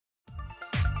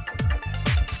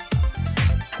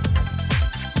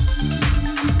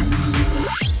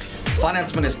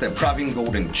Finance Minister Pravin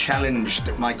Gordhan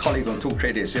challenged my colleague on Talk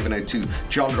Radio 702,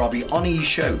 John Robbie, on his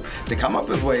show to come up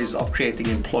with ways of creating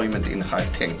employment in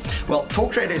Gauteng. Well,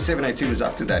 Talk Radio 702 is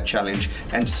up to that challenge,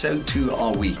 and so too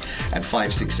are we at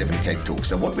 567 CapeTalk.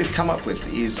 So what we've come up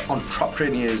with is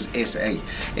Entrepreneurs SA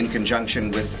in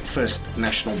conjunction with First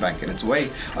National Bank, and it's a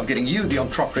way of getting you, the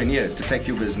entrepreneur, to take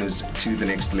your business to the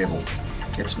next level.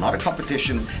 It's not a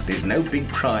competition. There's no big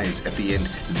prize at the end.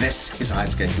 This is how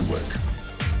it's going to work.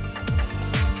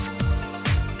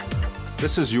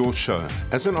 This is your show.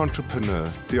 As an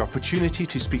entrepreneur, the opportunity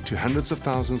to speak to hundreds of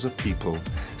thousands of people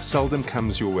seldom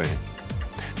comes your way.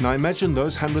 Now imagine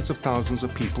those hundreds of thousands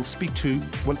of people speak to,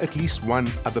 well, at least one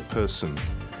other person.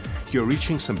 You're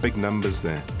reaching some big numbers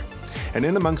there. And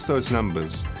in amongst those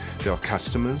numbers, there are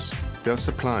customers, there are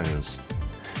suppliers,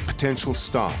 potential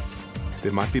staff,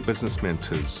 there might be business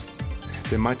mentors,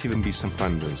 there might even be some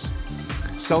funders.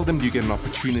 Seldom do you get an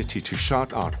opportunity to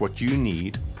shout out what you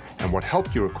need and what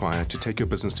help you require to take your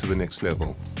business to the next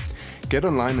level. Get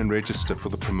online and register for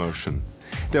the promotion.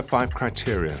 There are 5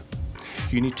 criteria.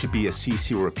 You need to be a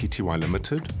CC or a PTY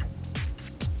Limited.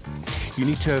 You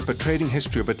need to have a trading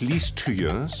history of at least 2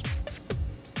 years.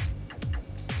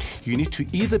 You need to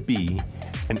either be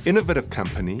an innovative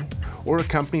company or a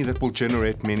company that will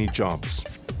generate many jobs.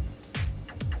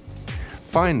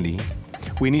 Finally,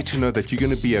 we need to know that you're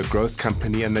going to be a growth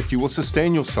company and that you will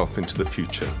sustain yourself into the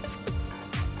future.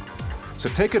 So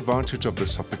take advantage of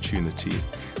this opportunity.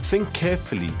 Think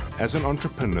carefully as an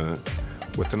entrepreneur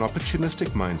with an opportunistic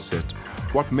mindset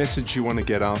what message you want to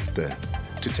get out there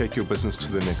to take your business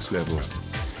to the next level.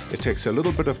 It takes a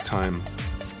little bit of time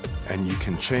and you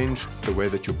can change the way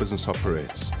that your business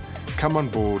operates. Come on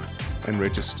board and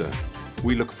register.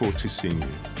 We look forward to seeing you.